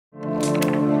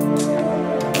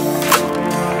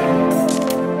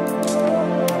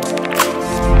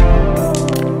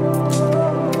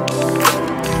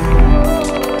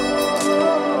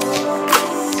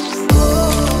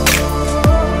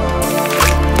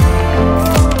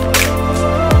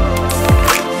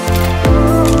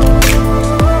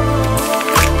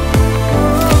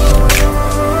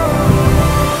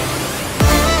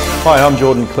Hi, I'm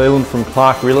Jordan Cleland from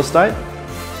Clark Real Estate.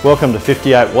 Welcome to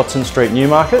 58 Watson Street,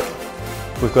 Newmarket.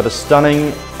 We've got a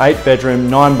stunning 8-bedroom,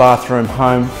 9-bathroom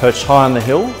home perched high on the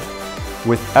hill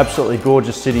with absolutely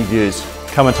gorgeous city views.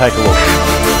 Come and take a look.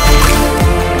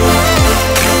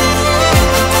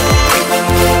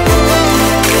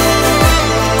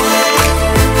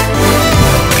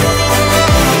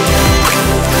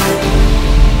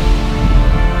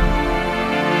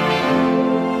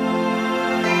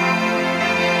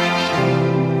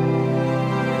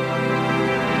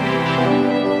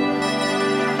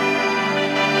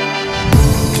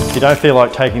 If you don't feel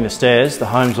like taking the stairs, the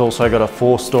home's also got a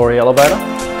 4-storey elevator.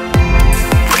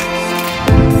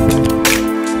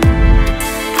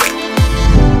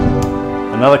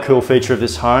 Another cool feature of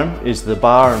this home is the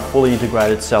bar and fully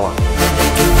integrated cellar.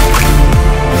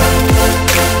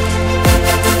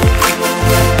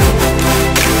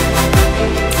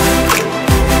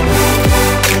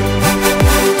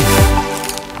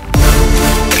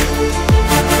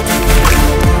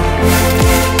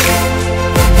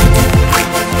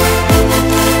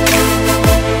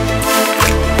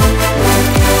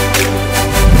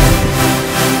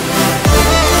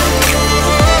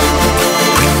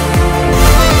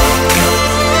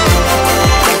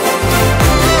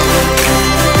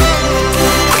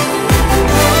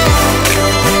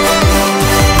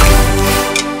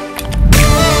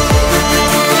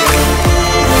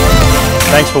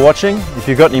 Thanks for watching. If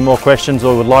you've got any more questions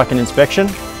or would like an inspection,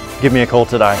 give me a call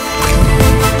today.